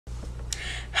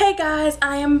Hey guys,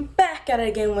 I am back at it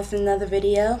again with another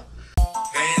video.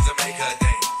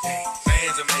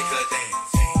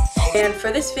 And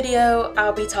for this video,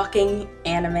 I'll be talking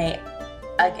anime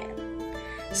again.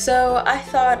 So I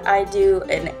thought I'd do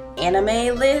an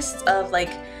anime list of like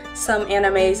some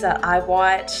animes that I've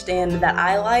watched and that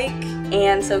I like,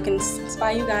 and so it can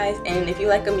inspire you guys, and if you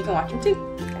like them, you can watch them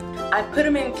too. I put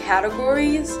them in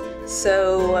categories,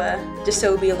 so just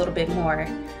so it'll be a little bit more,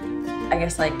 I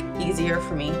guess, like easier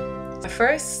for me. My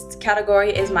first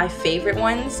category is my favorite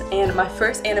ones, and my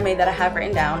first anime that I have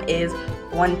written down is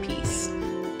One Piece.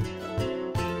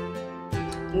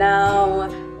 Now,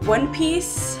 One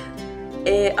Piece,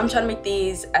 I'm trying to make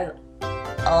these as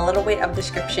a little bit of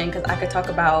description because I could talk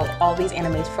about all these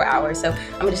animes for hours, so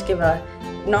I'm gonna just give a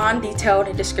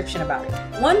non-detailed description about it.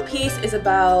 One Piece is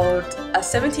about a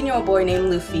 17-year-old boy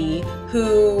named Luffy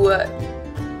who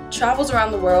travels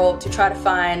around the world to try to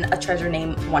find a treasure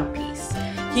named One Piece.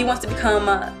 He wants to become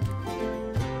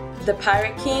the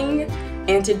Pirate King,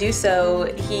 and to do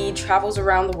so, he travels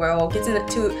around the world, gets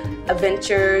into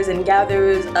adventures, and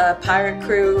gathers a pirate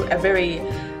crew,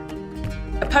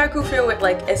 a pirate crew filled with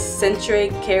like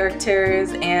eccentric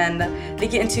characters, and they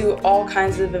get into all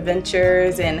kinds of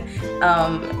adventures and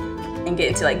get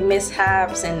into like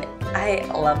mishaps, and I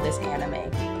love this anime.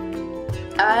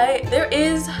 There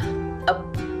is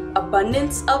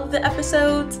abundance of the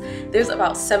episodes. There's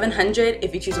about 700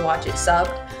 if you choose to watch it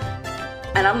subbed,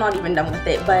 and I'm not even done with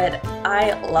it, but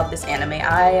I love this anime.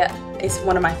 It's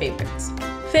one of my favorites.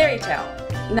 Fairy Tail.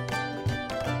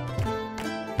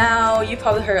 Now, you've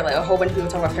probably heard like a whole bunch of people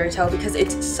talk about Fairy Tail because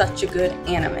it's such a good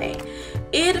anime.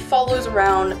 It follows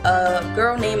around a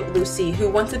girl named Lucy who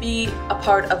wants to be a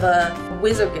part of a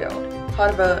wizard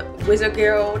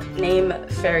guild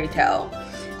named Fairy Tail.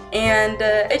 And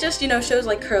it just, shows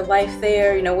like her life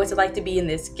there, what's it like to be in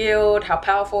this guild, how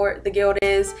powerful the guild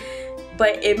is.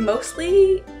 But it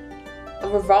mostly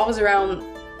revolves around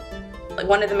like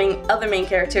one of the other main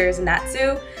characters,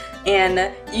 Natsu.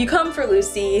 And you come for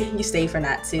Lucy, you stay for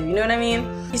Natsu, you know what I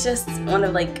mean? He's just one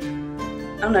of like,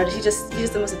 I don't know, he's just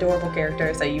the most adorable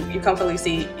character. So you come for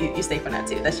Lucy, you stay for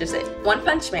Natsu, that's just it. One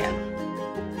Punch Man.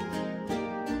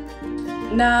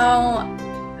 Now,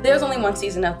 there's only one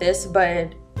season of this,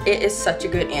 but it is such a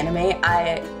good anime.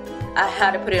 I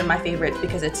had to put it in my favorites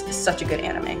because it's such a good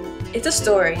anime. It's a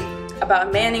story about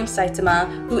a man named Saitama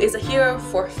who is a hero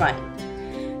for fun.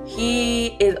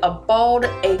 He is a bald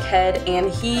egghead and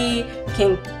he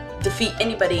can defeat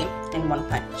anybody in one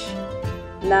punch.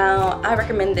 Now, I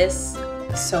recommend this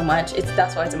so much.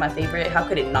 That's why it's in my favorite. How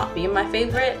could it not be in my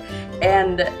favorite?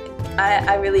 And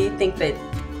I really think that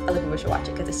other people should watch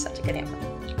it because it's such a good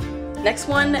anime. Next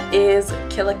one is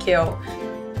Kill la Kill.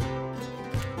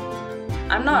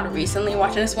 I'm not recently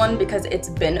watching this one because it's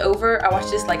been over. I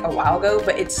watched this like a while ago,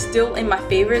 but it's still in my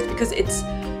favorites because it's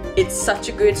such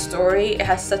a good story. It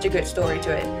has such a good story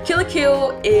to it. Kill la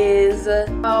Kill is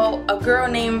about a girl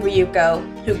named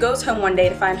Ryuko who goes home one day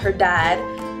to find her dad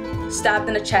stabbed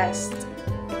in the chest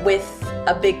with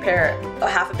half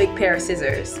a big pair of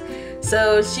scissors.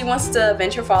 So she wants to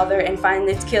avenge her father and find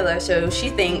this killer. So she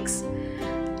thinks,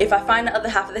 if I find the other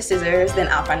half of the scissors, then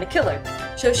I'll find the killer.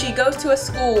 So she goes to a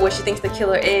school where she thinks the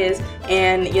killer is,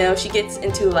 and she gets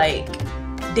into like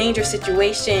dangerous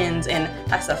situations and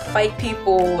has to fight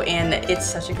people, and it's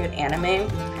such a good anime.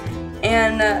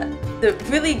 And the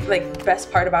really like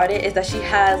best part about it is that she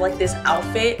has like this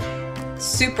outfit,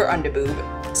 super underboob.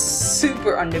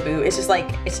 It's just like,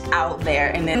 it's out there.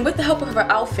 And then with the help of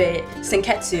her outfit,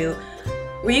 Senketsu,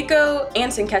 Ryuko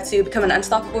and Senketsu become an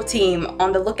unstoppable team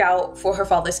on the lookout for her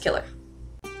father's killer.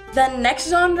 The next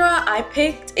genre I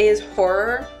picked is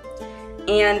horror,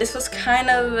 and this was kind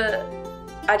of,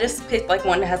 I just picked like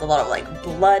one that has a lot of like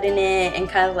blood in it and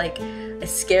kind of like a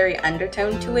scary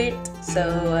undertone to it.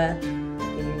 So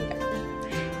here you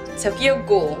go. Tokyo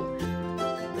Ghoul.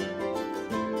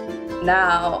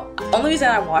 Now, only reason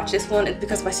I watched this one is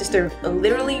because my sister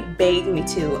literally begged me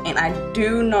to, and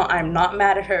I'm not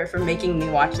mad at her for making me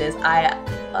watch this. I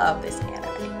love this anime.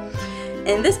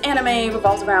 And this anime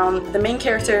revolves around the main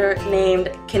character named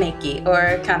Kaneki,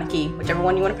 or Kaneki, whichever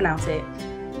one you want to pronounce it.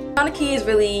 Kaneki is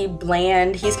really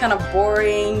bland. He's kind of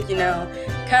boring,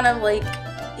 kind of like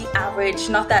the average,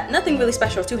 nothing really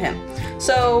special to him.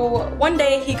 So one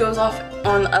day he goes off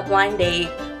on a blind date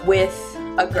with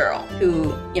a girl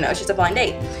who, it's just a blind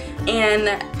date.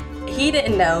 And he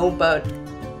didn't know, but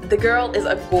the girl is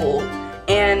a ghoul.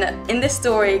 And in this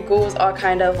story, ghouls are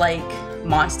kind of like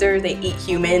monsters. They eat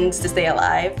humans to stay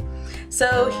alive.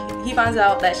 So he finds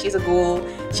out that she's a ghoul.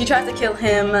 She tries to kill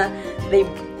him.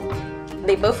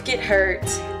 They both get hurt.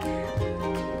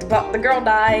 well, the girl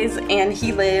dies and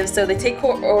he lives, so they take her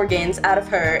organs out of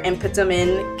her and put them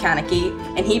in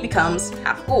Kaneki, and he becomes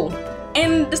half ghoul.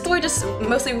 And the story just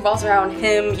mostly revolves around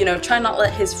him, you know, trying not to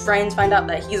let his friends find out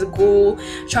that he's a ghoul,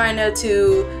 trying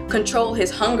to control his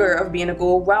hunger of being a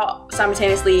ghoul while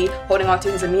simultaneously holding on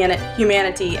to his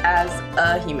humanity as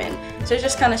a human. So it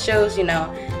just kind of shows, you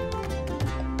know,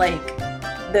 like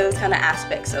those kind of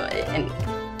aspects of it. And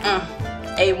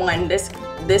A1,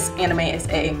 this anime is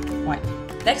A1.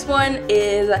 Next one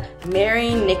is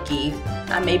Mary Nikki.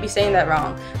 I may be saying that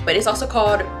wrong, but it's also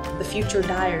called The Future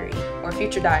Diary or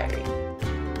Future Diary.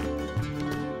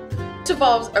 It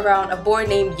revolves around a boy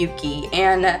named Yuki,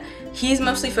 and he's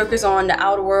mostly focused on the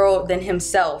outer world than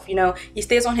himself. You know, he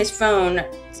stays on his phone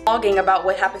blogging about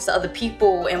what happens to other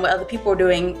people and what other people are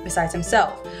doing besides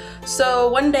himself. So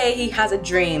one day he has a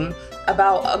dream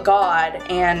about a god,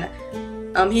 and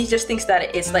he just thinks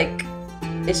that it's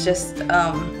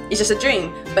just a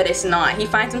dream, but it's not. He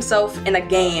finds himself in a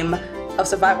game of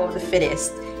survival of the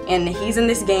fittest, and he's in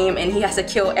this game and he has to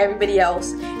kill everybody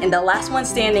else, and the last one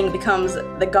standing becomes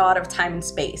the god of time and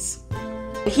space.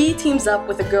 He teams up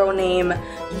with a girl named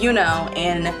Yuno,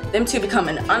 and them two become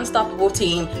an unstoppable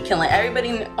team, killing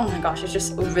everybody. Oh my gosh, it's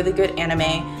just a really good anime,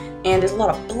 and there's a lot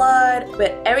of blood,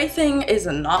 but everything is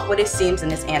not what it seems in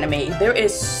this anime. There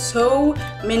is so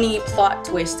many plot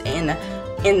twists and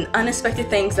unexpected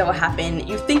things that will happen.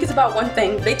 You think it's about one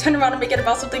thing, they turn around and make it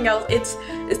about something else. It's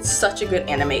such a good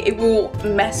anime. It will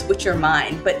mess with your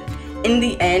mind, but in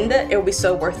the end, it will be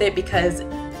so worth it because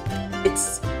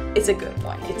it's a good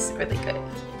one. It's really good.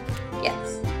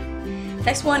 Yes.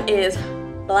 Next one is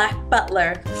Black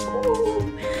Butler.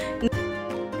 Ooh.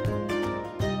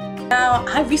 Now,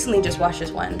 I recently just watched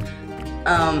this one.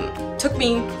 Took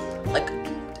me like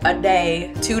a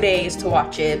day, 2 days to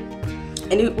watch it,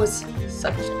 and it was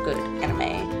such a good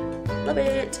anime. Love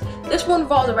it. This one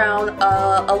revolves around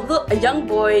a young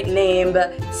boy named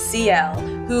CL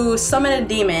who summoned a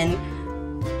demon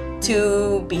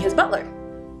to be his butler,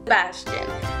 Sebastian.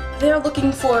 They're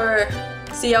looking for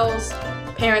CL's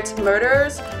parents'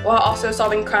 murderers while also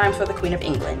solving crimes for the Queen of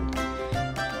England.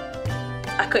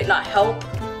 I could not help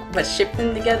but ship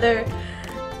them together.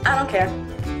 I don't care.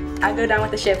 I go down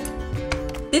with the ship.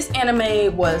 This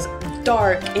anime was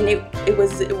dark and it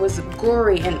was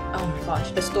gory, and oh my gosh,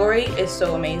 the story is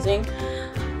so amazing.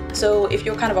 So if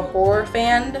you're kind of a horror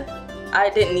fan,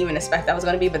 I didn't even expect that was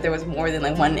gonna be, but there was more than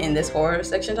like one in this horror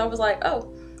section, so I was like,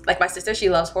 oh, like my sister, she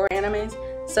loves horror animes.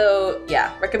 So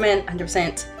yeah, recommend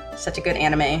 100%, such a good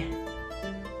anime.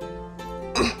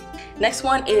 Next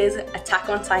one is Attack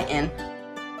on Titan.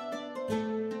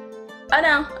 I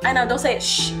know, don't say it,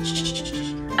 shh.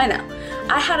 I know.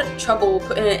 I had trouble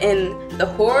putting it in the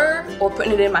horror or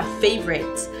putting it in my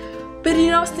favorites. But you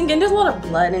know, I was thinking there's a lot of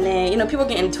blood in it, you know, people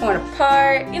getting torn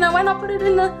apart, you know, why not put it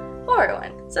in the horror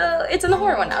one? So it's in the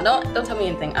horror one now. Don't tell me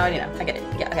anything. I already know. I get it.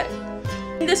 Yeah, I get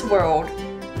it. In this world,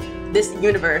 this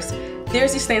universe,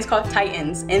 there's these things called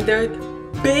Titans, and they're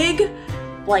big,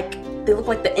 like they look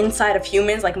like the inside of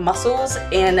humans, like muscles,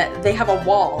 and they have a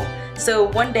wall. So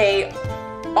one day,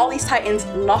 all these Titans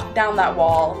knock down that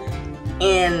wall,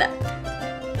 and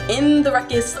in the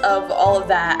ruckus of all of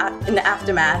that, in the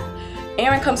aftermath,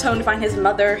 Eren comes home to find his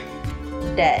mother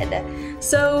dead.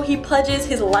 So he pledges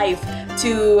his life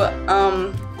to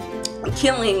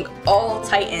killing all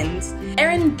Titans.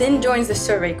 Eren then joins the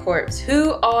Survey Corps,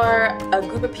 who are a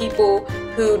group of people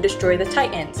who destroy the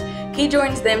Titans. He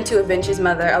joins them to avenge his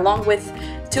mother, along with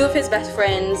two of his best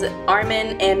friends,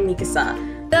 Armin and Mikasa.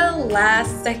 The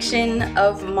last section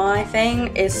of my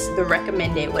thing is the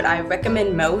recommended, what I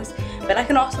recommend most, but I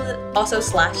can also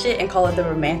slash it and call it the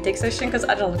romantic section because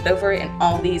I just looked over it and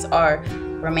all these are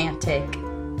romantic.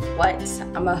 What?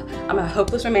 I'm a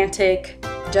hopeless romantic.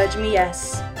 Judge me,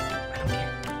 yes. I don't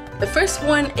care. The first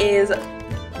one is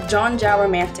Jonja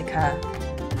Romantica.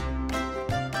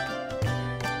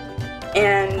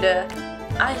 And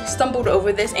I stumbled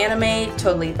over this anime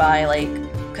totally by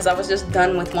because I was just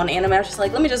done with one anime. I was just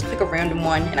like, let me just pick a random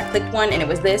one, and I clicked one and it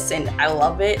was this, and I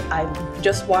love it. I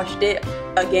just watched it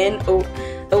again,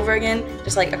 over again,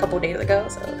 just like a couple days ago,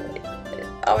 so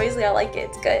obviously I like it,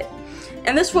 it's good.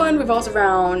 And this one revolves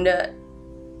around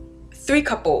 3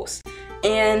 couples,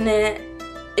 and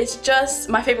it's just,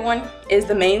 my favorite one is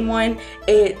the main one.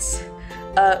 It's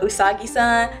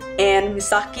Usagi-san and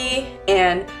Misaki,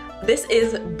 and this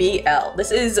is BL.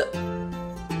 This is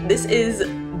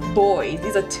boys.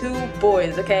 These are 2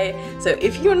 boys, okay? So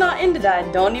if you're not into that,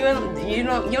 you don't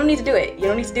need to do it. You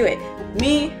don't need to do it.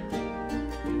 Me,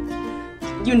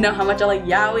 you know how much I like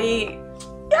yaoi.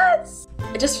 Yes!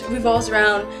 It just revolves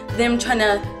around them trying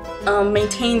to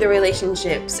maintain their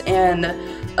relationships and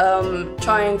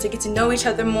trying to get to know each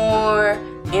other more,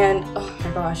 and oh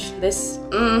my gosh, this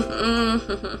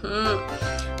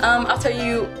I'll tell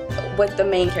you what the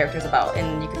main character is about,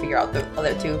 and you can figure out the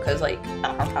other two, because like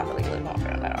I'm not really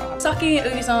confident. Misaki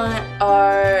and Ugi-san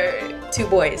are two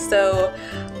boys. So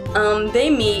they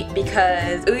meet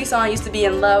because Ugi-san used to be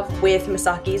in love with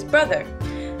Misaki's brother,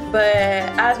 but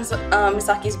as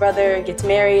Misaki's brother gets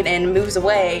married and moves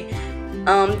away,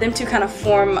 them two kind of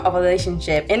form a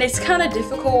relationship, and it's kind of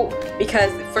difficult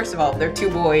because first of all they're two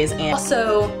boys, and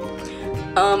also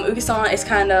Ugi-san is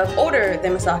kind of older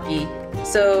than Misaki,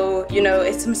 so you know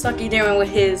it's Misaki dealing with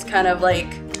his kind of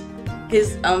like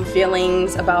his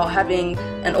feelings about having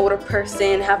an older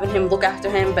person, having him look after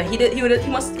him, but he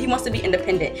wants to be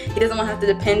independent. He doesn't want to have to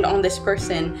depend on this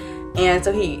person, and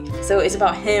so it's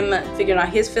about him figuring out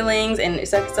his feelings, and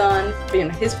Usagi-san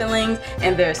figuring out his feelings,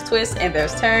 and there's twists and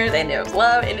there's turns and there's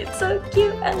love, and it's so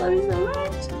cute. I love it so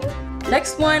much.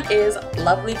 Next one is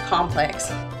Lovely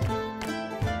Complex.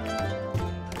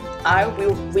 I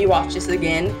will rewatch this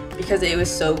again because it was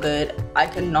so good. I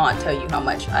could not tell you how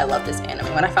much I love this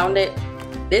anime. When I found it,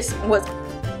 this was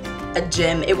a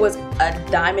gem. It was a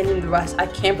diamond in the rough. I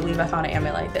can't believe I found an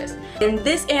anime like this. And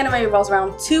this anime revolves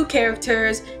around two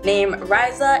characters named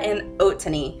Raiza and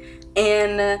Otani,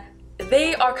 and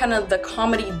they are kind of the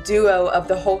comedy duo of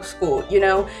the whole school. You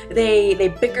know, they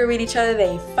bicker with each other,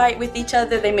 they fight with each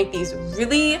other, they make these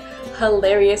really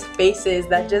hilarious faces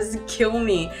that just kill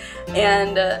me,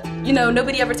 and you know,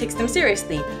 nobody ever takes them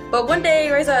seriously. But one day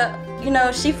Raiza, you know,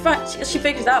 she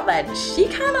figures out that she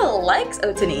kind of likes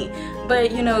Otani,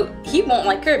 but you know, he won't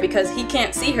like her because he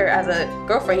can't see her as a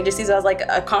girlfriend. He just sees her as like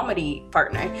a comedy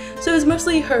partner. So it's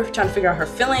mostly her trying to figure out her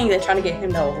feelings and trying to get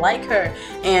him to like her,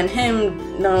 and him,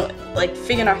 you know, like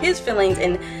figuring out his feelings,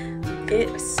 and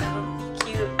it was so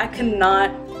cute. I could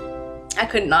not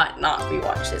not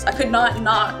rewatch this. I could not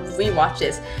rewatch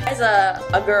this. As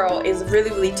a girl is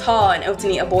really tall and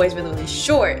Otani, a boy, is really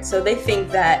short, so they think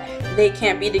that they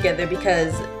can't be together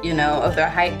because, you know, of their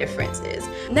height differences.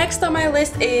 Next on my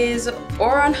list is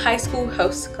Ouran High School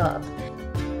Host Club.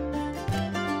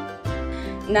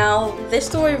 Now, this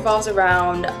story revolves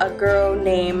around a girl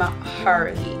named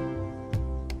Haruhi.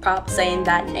 Probably saying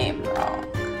that name wrong.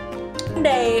 One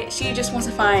day, she just wants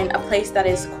to find a place that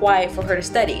is quiet for her to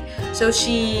study. So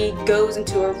she goes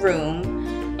into a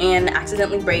room and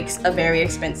accidentally breaks a very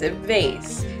expensive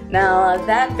vase. Now,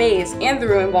 that vase and the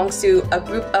room belongs to a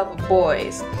group of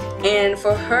boys. And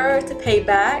for her to pay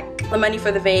back the money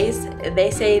for the vase,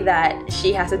 they say that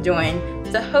she has to join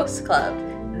the host club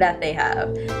that they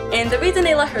have. And the reason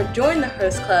they let her join the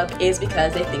host club is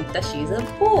because they think that she's a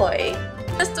boy.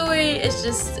 The story is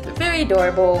just very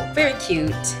adorable, very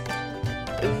cute,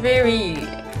 very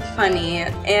funny,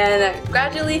 and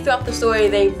gradually throughout the story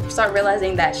they start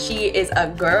realizing that she is a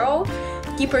girl.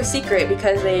 Keep her secret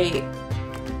because they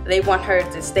want her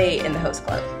to stay in the host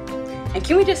club. And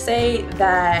can we just say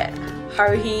that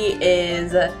Haruhi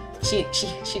is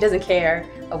she doesn't care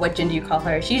what gender you call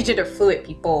her. She's gender fluid,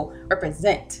 people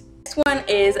represent. Next one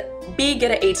is Be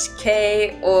Get a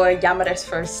HK, or Yamada's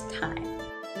First Time.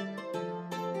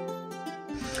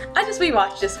 I just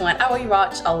rewatched this one. I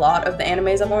rewatched a lot of the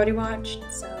animes I've already watched.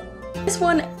 So this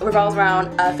one revolves around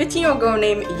a 15-year-old girl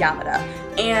named Yamada,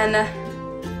 and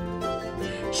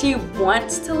she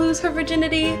wants to lose her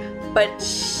virginity, but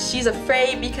she's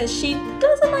afraid because she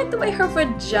doesn't like the way her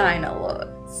vagina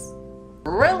looks.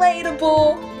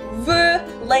 Relatable.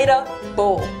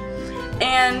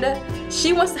 And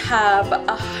she wants to have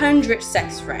 100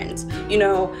 sex friends, you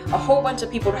know, a whole bunch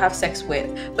of people to have sex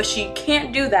with, but she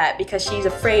can't do that because she's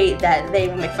afraid that they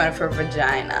will make fun of her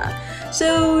vagina.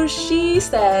 So she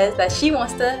says that she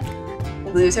wants to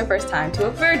lose her first time to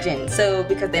a virgin, so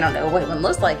because they don't know what one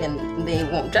looks like and they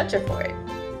won't judge her for it.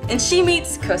 And she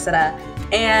meets Kosada,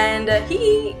 and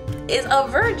he is a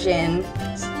virgin,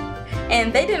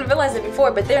 and they didn't realize it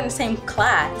before, but they're in the same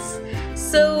class.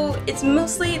 So it's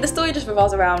mostly, the story just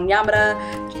revolves around Yamada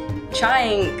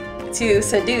trying to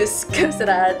seduce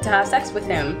Kosada to have sex with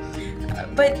him.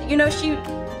 But you know, she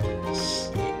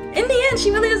in the end,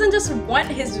 she really doesn't just want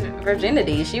his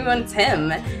virginity, she wants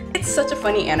him. It's such a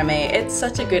funny anime, it's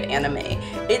such a good anime.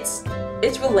 It's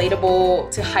relatable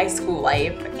to high school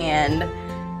life, and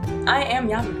I am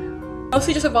Yamada.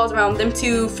 Mostly just revolves around them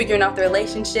two figuring out their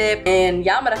relationship, and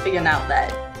Yamada figuring out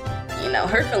that, you know,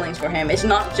 her feelings for him, it's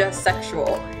not just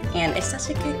sexual, and it's such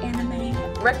a good anime.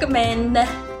 Recommend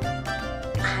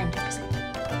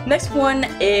 100%. Next one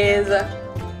is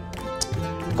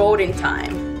Golden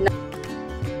Time.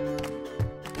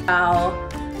 Now,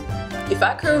 if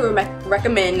I could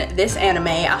recommend this anime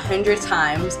 100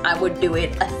 times, I would do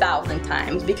it 1,000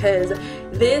 times, because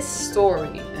this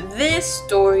story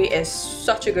is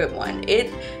such a good one.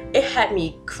 It had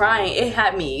me crying, it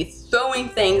had me throwing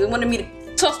things, it wanted me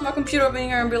to toss my computer over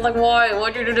here and be like,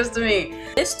 why'd you do this to me?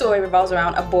 This story revolves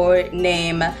around a boy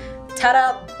named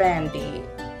Tara Bandy,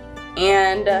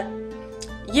 and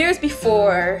years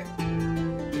before,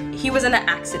 he was in an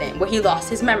accident where he lost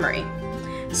his memory.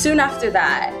 Soon after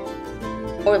that,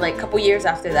 or like a couple years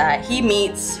after that, he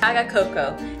meets Kaga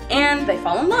Coco and they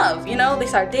fall in love, you know, they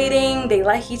start dating, they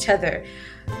like each other.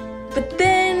 But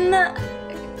then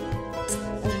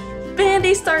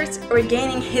Bandy starts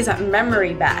regaining his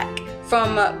memory back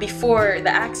from before the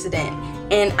accident,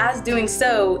 and as doing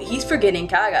so, he's forgetting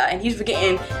Kaga and he's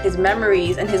forgetting his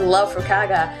memories and his love for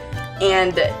Kaga.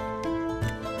 And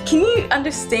can you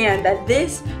understand that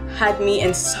this had me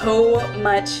in so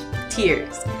much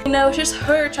tears? You know, it's just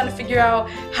her trying to figure out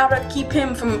how to keep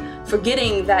him from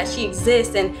forgetting that she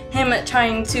exists, and him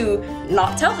trying to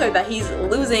not tell her that he's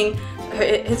losing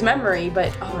his memory.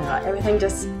 But oh my god, everything's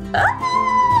just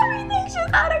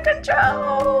out of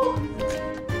control.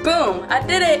 Boom, I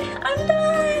did it, I'm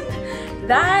done.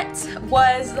 That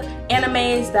was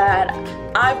animes that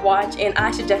I've watched and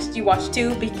I suggest you watch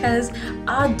too, because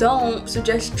I don't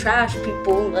suggest trash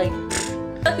people. Like,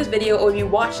 like this video, or if you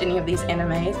watched any of these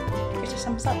animes, here's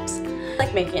some subs. I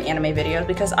like making anime videos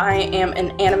because I am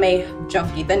an anime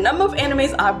junkie. The number of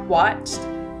animes I've watched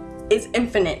is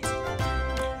infinite.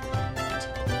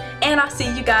 And I'll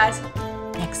see you guys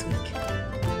next week.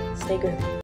 Stay good.